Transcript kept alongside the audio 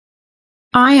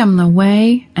I am the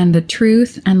way and the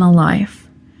truth and the life.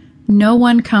 No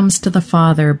one comes to the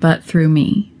Father but through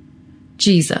me.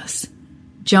 Jesus.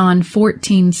 John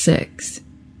 14:6.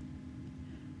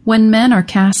 When men are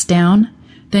cast down,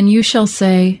 then you shall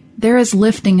say, there is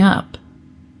lifting up.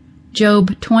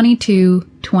 Job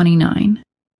 22:29.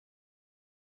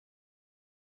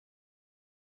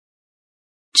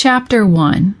 Chapter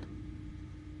 1.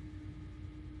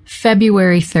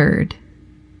 February 3rd.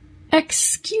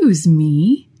 Excuse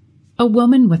me. A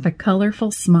woman with a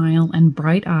colorful smile and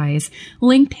bright eyes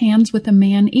linked hands with a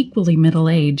man equally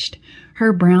middle-aged.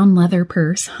 Her brown leather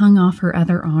purse hung off her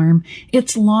other arm,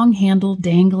 its long handle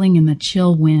dangling in the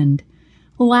chill wind.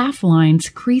 Laugh lines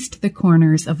creased the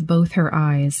corners of both her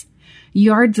eyes.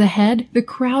 Yards ahead, the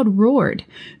crowd roared.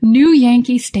 New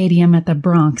Yankee Stadium at the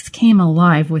Bronx came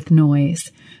alive with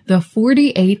noise. The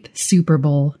 48th Super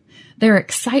Bowl. Their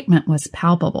excitement was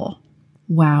palpable.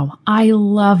 Wow, I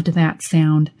loved that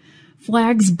sound.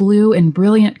 Flags blew in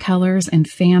brilliant colors and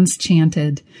fans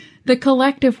chanted. The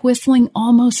collective whistling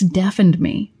almost deafened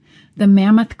me. The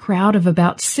mammoth crowd of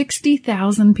about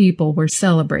 60,000 people were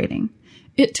celebrating.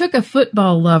 It took a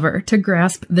football lover to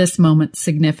grasp this moment's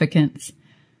significance.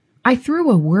 I threw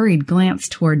a worried glance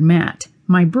toward Matt,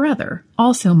 my brother,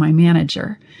 also my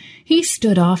manager. He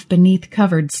stood off beneath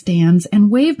covered stands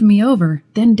and waved me over,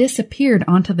 then disappeared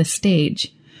onto the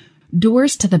stage.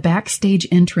 Doors to the backstage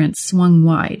entrance swung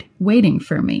wide, waiting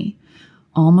for me.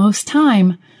 Almost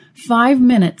time. 5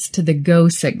 minutes to the go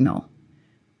signal.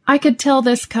 I could tell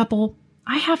this couple,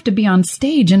 I have to be on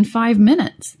stage in 5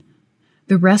 minutes.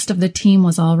 The rest of the team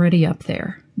was already up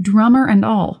there, drummer and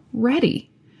all, ready.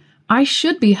 I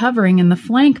should be hovering in the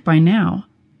flank by now.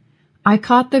 I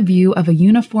caught the view of a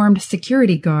uniformed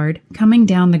security guard coming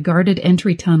down the guarded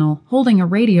entry tunnel, holding a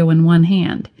radio in one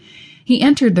hand. He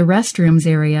entered the restrooms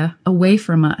area, away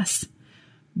from us.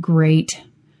 Great.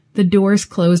 The doors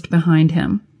closed behind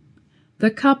him.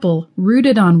 The couple,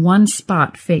 rooted on one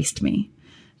spot, faced me.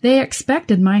 They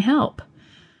expected my help.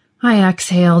 I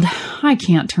exhaled. I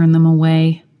can't turn them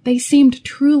away. They seemed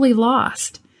truly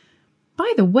lost.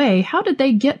 By the way, how did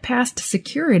they get past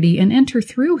security and enter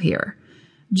through here?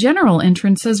 General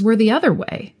entrances were the other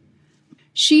way.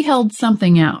 She held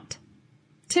something out.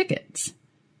 Tickets.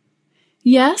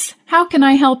 Yes, how can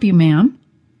I help you, ma'am?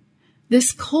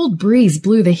 This cold breeze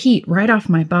blew the heat right off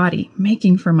my body,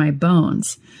 making for my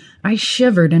bones. I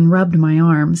shivered and rubbed my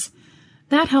arms.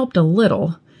 That helped a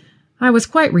little. I was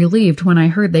quite relieved when I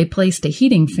heard they placed a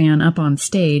heating fan up on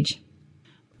stage.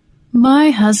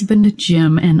 My husband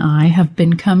Jim and I have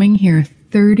been coming here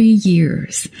 30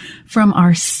 years, from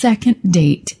our second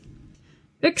date.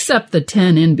 Except the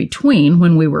 10 in between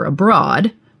when we were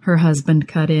abroad, her husband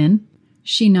cut in.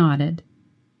 She nodded.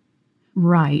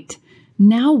 Right.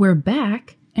 Now we're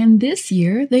back, and this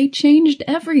year they changed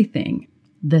everything.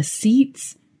 The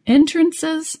seats,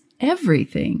 entrances,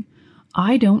 everything.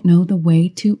 I don't know the way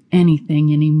to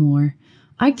anything anymore.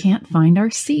 I can't find our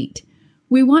seat.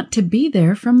 We want to be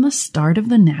there from the start of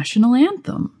the national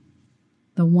anthem.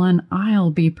 The one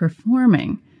I'll be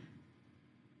performing.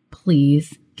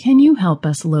 Please, can you help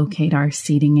us locate our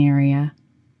seating area?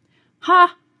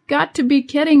 Ha! Got to be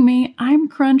kidding me. I'm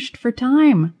crunched for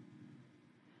time.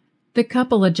 The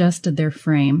couple adjusted their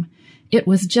frame. It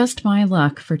was just my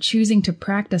luck for choosing to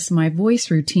practice my voice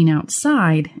routine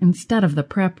outside instead of the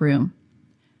prep room.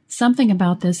 Something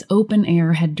about this open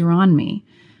air had drawn me,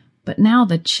 but now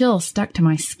the chill stuck to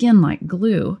my skin like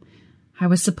glue. I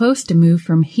was supposed to move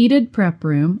from heated prep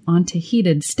room onto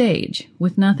heated stage,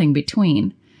 with nothing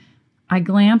between. I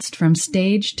glanced from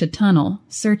stage to tunnel,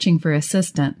 searching for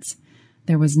assistance.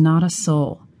 There was not a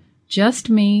soul, just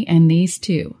me and these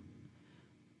two.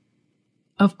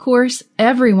 Of course,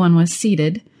 everyone was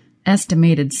seated,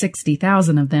 estimated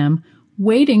 60,000 of them,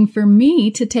 waiting for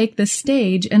me to take the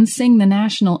stage and sing the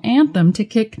national anthem to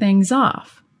kick things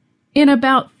off. In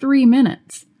about 3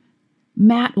 minutes.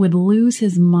 Matt would lose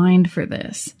his mind for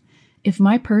this. If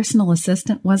my personal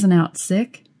assistant wasn't out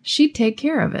sick, she'd take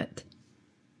care of it.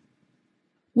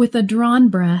 With a drawn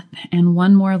breath and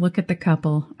one more look at the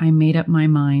couple, I made up my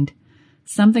mind.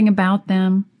 Something about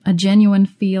them, a genuine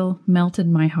feel, melted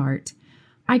my heart.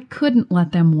 I couldn't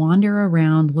let them wander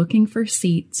around looking for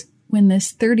seats when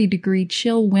this 30-degree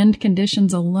chill wind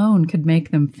conditions alone could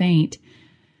make them faint.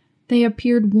 They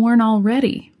appeared worn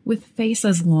already, with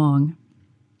faces long.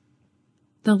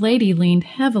 The lady leaned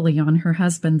heavily on her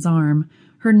husband's arm,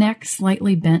 her neck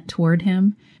slightly bent toward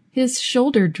him. His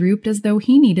shoulder drooped as though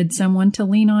he needed someone to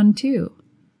lean on too.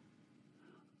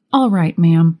 All right,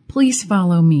 ma'am, please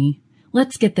follow me.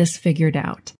 Let's get this figured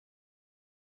out.